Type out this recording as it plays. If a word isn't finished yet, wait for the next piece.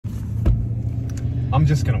I'm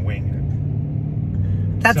just gonna wing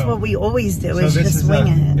it. That's what we always do, is this just wing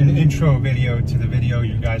it. An intro video to the video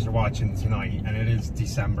you guys are watching tonight, and it is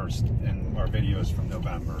December, and our video is from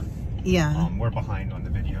November. Yeah. We're behind on the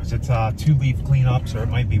videos. It's 2 leaf cleanups, or it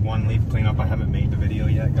might be 1 leaf cleanup. I haven't made the video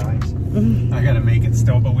yet, guys. I gotta make it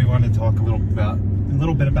still, but we want to talk a little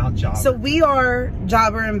bit about Jobber. So we are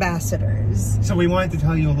Jobber ambassadors. So we wanted to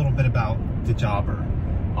tell you a little bit about the Jobber.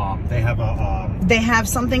 They have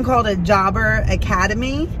something called a Jobber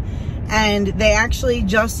Academy, and they actually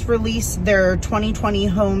just released their 2020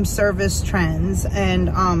 home service trends. And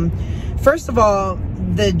first of all,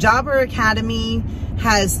 the Jobber Academy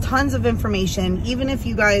has tons of information. Even if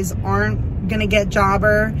you guys aren't gonna get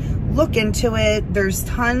Jobber, look into it. There's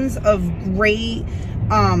tons of great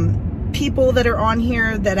people that are on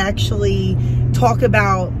here that actually talk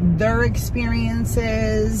about their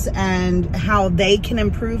experiences and how they can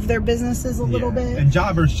improve their businesses a little bit. And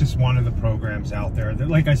Jobber's just one of the programs out there.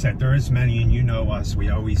 Like I said, there is many, and you know us, we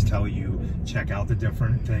always tell you, check out the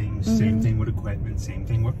different things. Same thing with equipment, same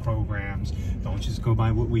thing with programs. Don't just go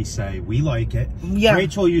by what we say. We like it. Yeah.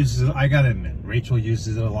 Rachel uses it, I gotta admit, Rachel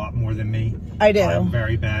uses it a lot more than me. I do. I'm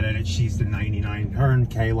very bad at it. She's the 99, her and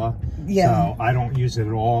Kayla. Yeah. So I don't use it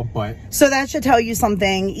at all, but. So that should tell you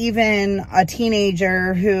something. Even a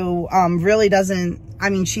teenager who really doesn't, I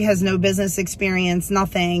mean, she has no business experience,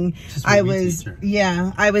 nothing. I was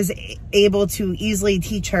able to easily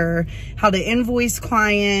teach her how to invoice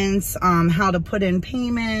clients, how to put in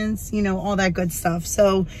payments, you know, all that good stuff.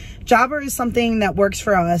 So Jobber is something that works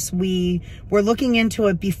for us. We were looking into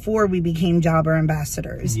it before we became Jobber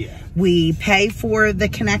ambassadors. Yeah. We pay for the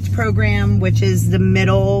Connect program, which is the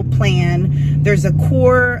middle plan. There's a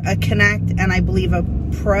Core, a Connect, and I believe a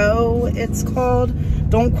Pro it's called.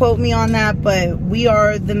 Don't quote me on that, but we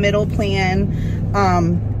are the middle plan,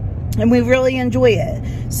 and we really enjoy it.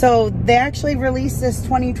 So they actually released this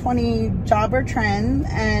 2020 Jobber trend,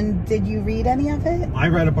 and did you read any of it? I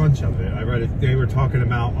read a bunch of it. I read it. They were talking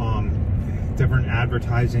about different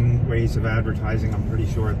advertising, ways of advertising, I'm pretty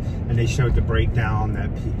sure, and they showed the breakdown that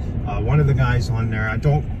one of the guys on there, I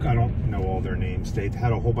don't know all their names, they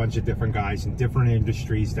had a whole bunch of different guys in different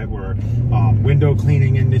industries that were window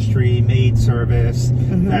cleaning industry, maid service,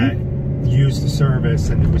 that used the service,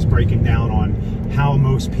 and it was breaking down on how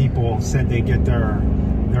most people said they get their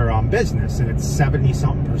business, and it's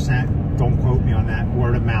 70-something%, don't quote me on that,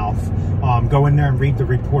 word of mouth. Go in there and read the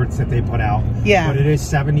reports that they put out. Yeah. But it is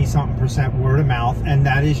 70-something% word of mouth, and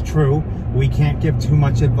that is true. We can't give too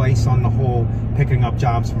much advice on the whole picking up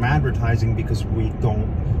jobs from advertising, because we don't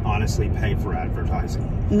honestly pay for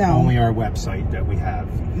advertising. No. Only our website that we have.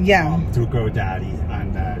 Yeah. Through GoDaddy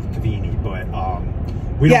and Kavini, but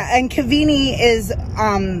and Kavini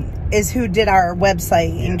is who did our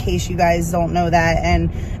website, in case you guys don't know that.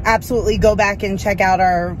 And absolutely go back and check out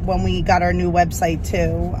when we got our new website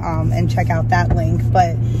too, and check out that link.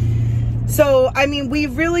 But so, I mean, we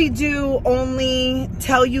really do only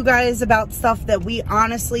tell you guys about stuff that we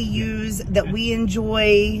honestly use, that we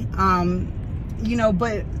enjoy, you know,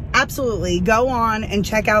 but absolutely go on and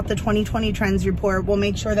check out the 2020 trends report. We'll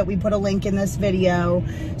make sure that we put a link in this video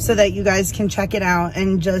so that you guys can check it out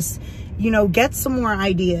and just, you know, get some more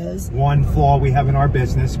ideas. One flaw we have in our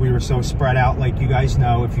business, we were so spread out, like you guys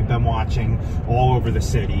know if you've been watching, all over the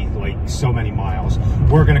city, like so many miles.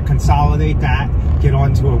 We're going to consolidate that, get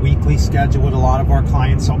onto a weekly schedule with a lot of our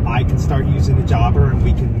clients, so I can start using the Jobber and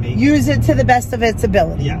we can use it to the best of its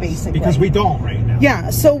ability, basically. Because we don't right now.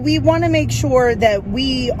 Yeah, so we want to make sure that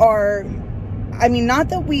we are, I mean, not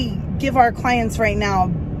that we give our clients right now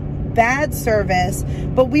bad service,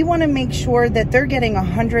 but we want to make sure that they're getting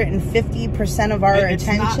 150% of our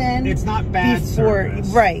attention. It's not bad service.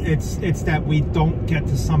 Right. It's that we don't get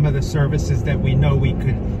to some of the services that we know we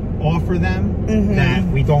could offer them, that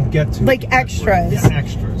we don't get to. Like extras. Yeah,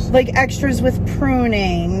 extras. Like extras with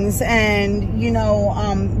prunings, and, you know,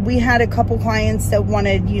 we had a couple clients that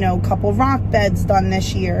wanted, you know, a couple rock beds done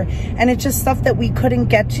this year, and it's just stuff that we couldn't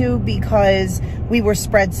get to because we were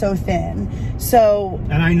spread so thin. So,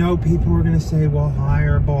 and I know people are going to say, well,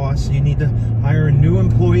 hire a boss, you need to hire a new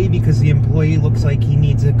employee because the employee looks like he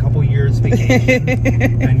needs a couple years vacation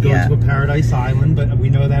and go to a paradise island, but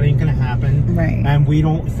we know that ain't going to happen. Right. And we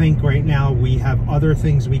don't think right now we have other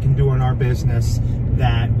things we can do in our business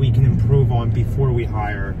that we can improve on before we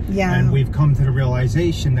hire. Yeah. And we've come to the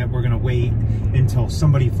realization that we're going to wait until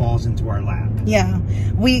somebody falls into our lap. Yeah.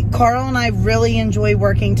 Carl and I really enjoy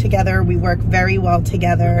working together. We work very well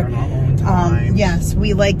together. We have our own time. Yes,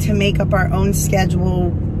 we like to make up our own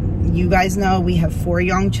schedule. You guys know we have 4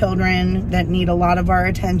 young children that need a lot of our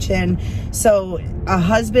attention. So a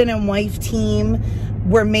husband and wife team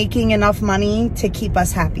we're making enough money to keep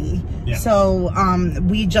us happy. Yeah. So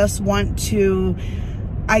we just want to,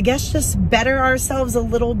 I guess, just better ourselves a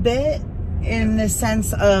little bit in the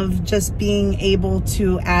sense of just being able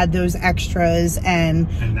to add those extras and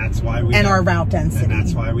that's why we our route density. And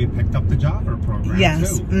that's why we picked up the jobber program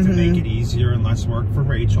yes. too, to make it easier and less work for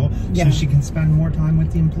Rachel, so she can spend more time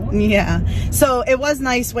with the employee. Yeah. So it was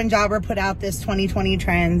nice when Jobber put out this 2020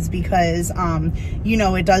 trends because you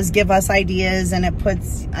know, it does give us ideas and it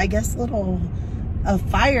puts, I guess, a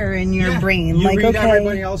fire in your brain. You like, read okay,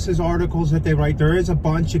 everybody else's articles that they write. There is a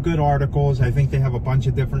bunch of good articles. I think they have a bunch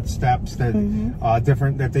of different steps that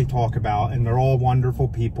different that they talk about, and they're all wonderful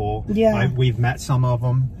people. Yeah, we've met some of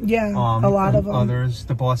them. Yeah, a lot of them. Others,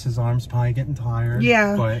 the boss's arm's probably getting tired.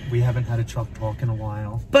 Yeah, but we haven't had a truck talk in a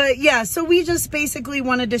while. But yeah, so we just basically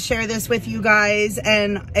wanted to share this with you guys,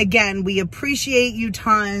 and again, we appreciate you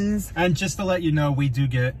tons. And just to let you know, we do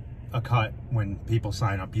get a cut when people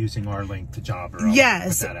sign up using our link to Jobber.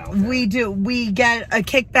 Yes, we do. We get a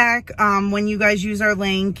kickback when you guys use our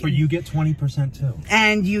link. But you get 20% too.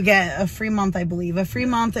 And you get a free month, I believe. A free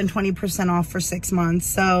month and 20% off for 6 months.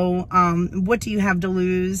 So what do you have to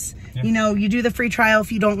lose? Yeah. You know, you do the free trial.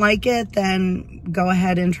 If you don't like it, then go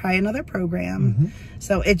ahead and try another program.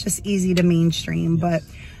 So it's just easy to mainstream. But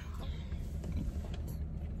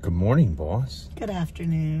good morning, boss. Good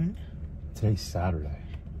afternoon. Today's Saturday.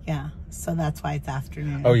 Yeah, so that's why it's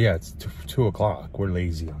afternoon. Oh yeah, it's 2 o'clock. We're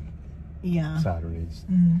lazy on Saturdays.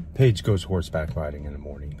 Paige goes horseback riding in the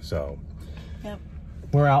morning, so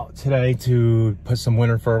we're out today to put some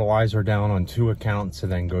winter fertilizer down on 2 accounts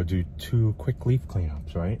and then go do 2 quick leaf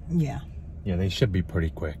cleanups, right? Yeah, they should be pretty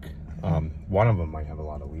quick. One of them might have a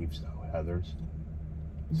lot of leaves though, Heather's.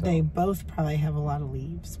 So they both probably have a lot of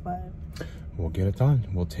leaves, but we'll get it done.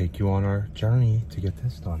 We'll take you on our journey to get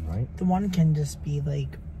this done, right? The one can just be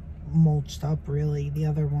like mulched up, really. The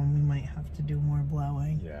other one we might have to do more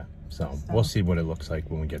blowing. Yeah, so we'll see what it looks like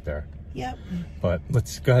when we get there. Yep. But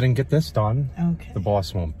let's go ahead and get this done. Okay. The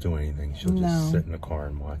boss won't do anything. She'll just sit in the car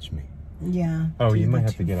and watch me. Yeah. Oh, you might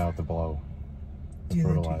have to get out the blow. The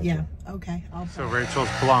fertilizer. Yeah. Okay. So Rachel's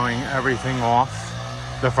blowing everything off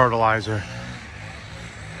the fertilizer.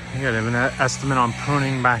 You got an estimate on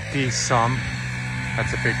pruning back these some.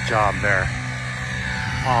 That's a big job there.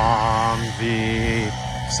 The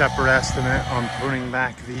separate estimate on pruning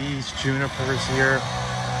back these junipers here.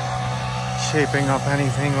 Shaping up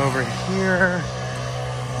anything over here.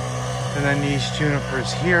 And then these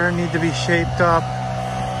junipers here need to be shaped up.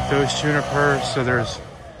 Those junipers, so there's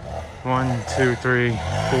 1, 2, 3,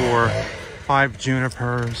 4, 5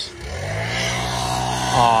 junipers.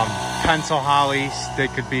 Pencil hollies, they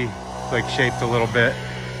could be like shaped a little bit.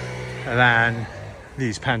 And then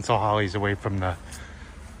these pencil hollies away from the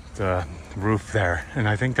roof there. And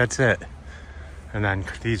I think that's it. And then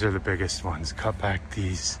these are the biggest ones. Cut back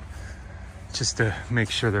these just to make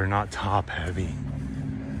sure they're not top heavy.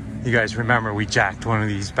 You guys remember we jacked one of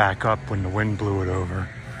these back up when the wind blew it over.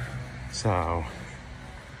 So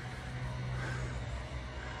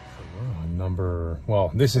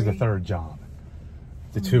this is the 3rd job.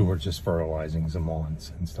 The 2 were just fertilizing some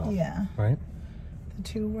lawns and stuff. Yeah. Right? The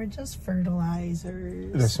 2 were just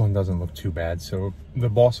fertilizers. This one doesn't look too bad, so the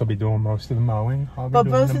boss will be doing most of the mowing. But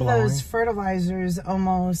both of those fertilizers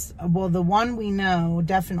almost, well, the one we know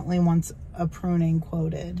definitely wants a pruning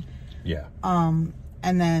quoted. Yeah.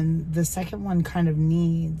 And then the second one kind of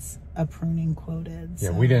needs a pruning quoted. Yeah,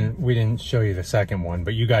 so we didn't show you the second one,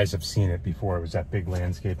 but you guys have seen it before. It was that big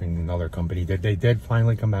landscaping another company did. They did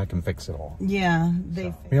finally come back and fix it all. Yeah,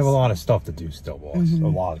 we have a lot of stuff to do still, boss. A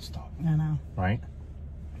lot of stuff. I know. Right?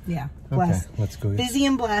 Yeah. Blessed. Okay, let's go. Busy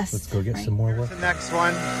and blessed. Let's go get some more work. The next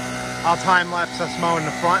one, I'll time lapse us mowing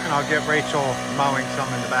the front, and I'll get Rachel mowing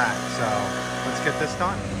some in the back. So let's get this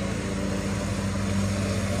done.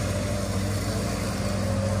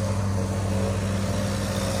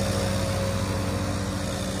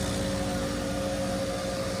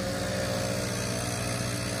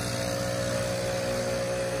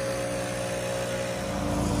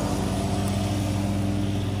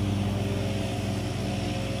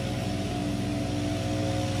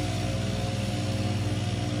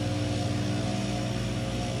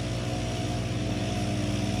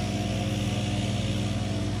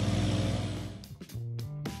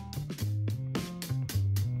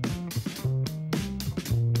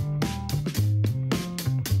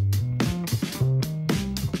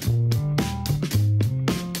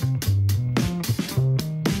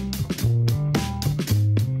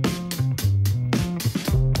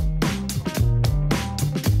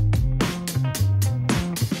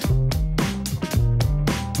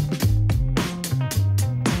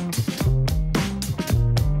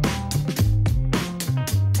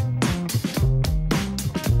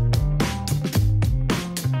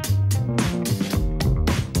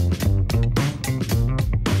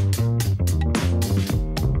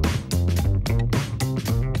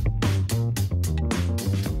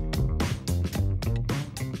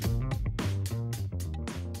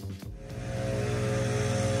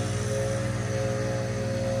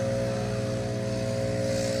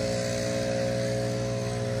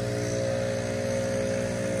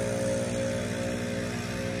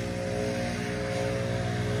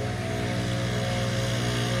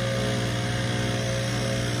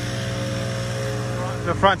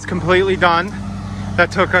 front's completely done.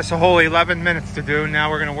 That took us a whole 11 minutes to do.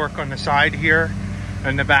 Now we're gonna work on the side here.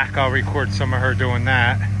 And the back, I'll record some of her doing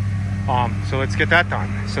that. So let's get that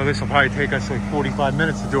done. So this will probably take us like 45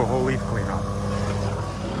 minutes to do a whole leaf cleanup.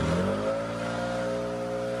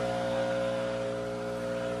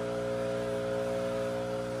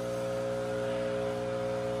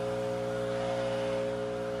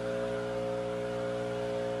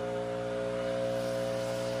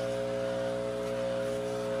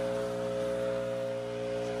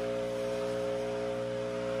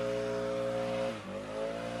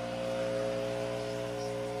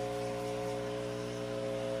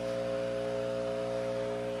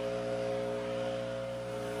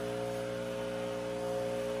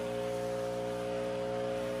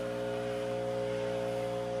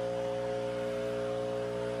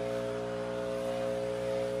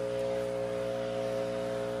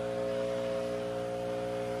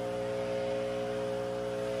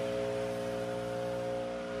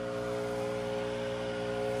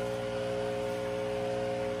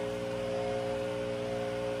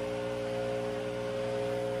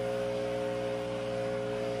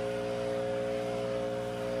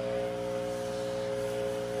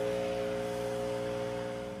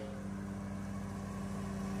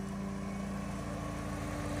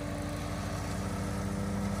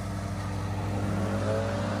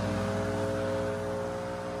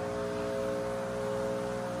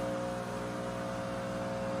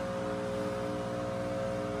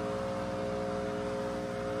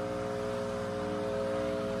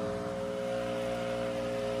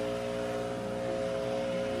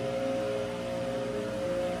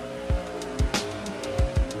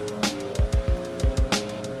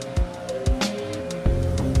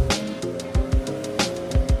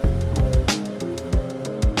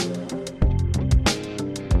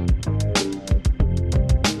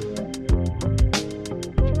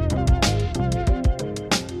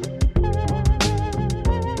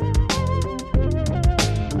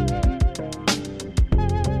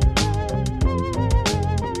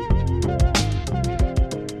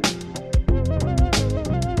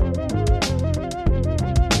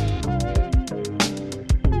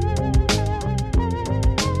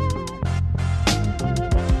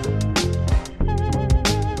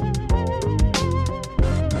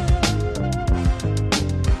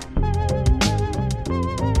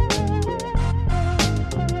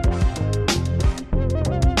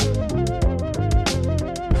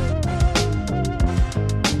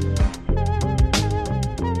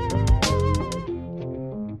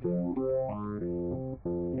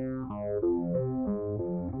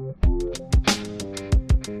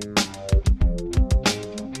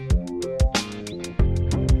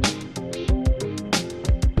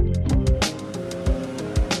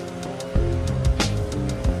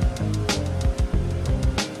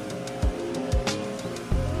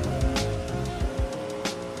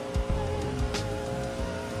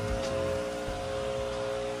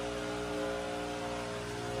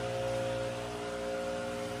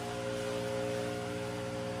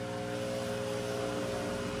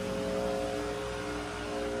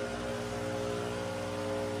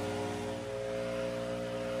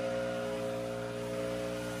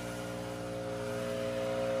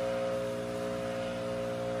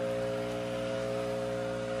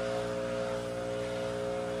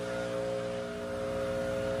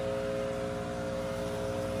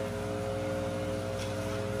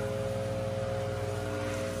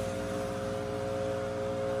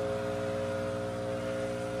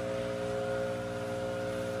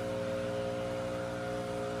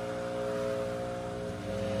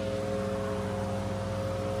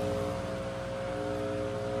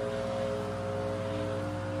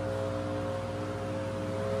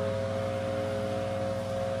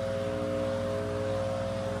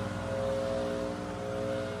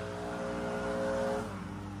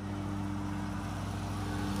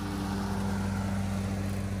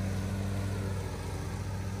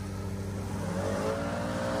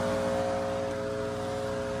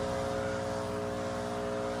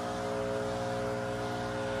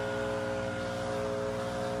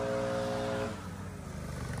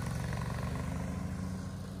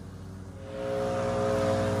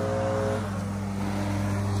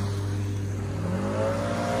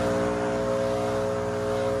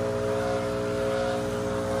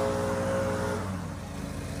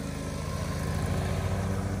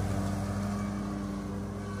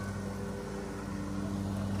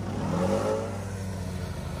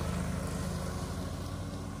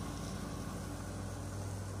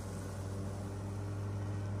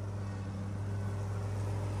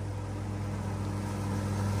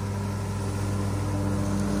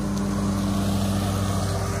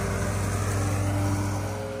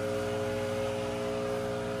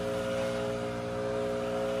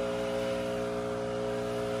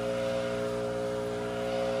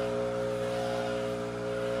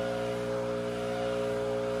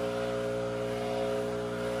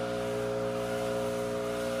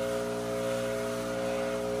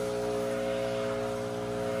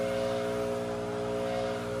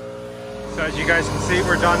 So as you guys can see,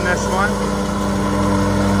 we're done this one.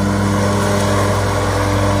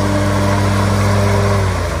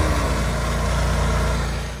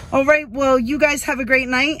 All right, well, you guys have a great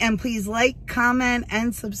night, and please like, comment,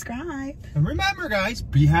 and subscribe. And remember, guys,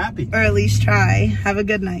 be happy. Or at least try. Have a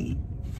good night.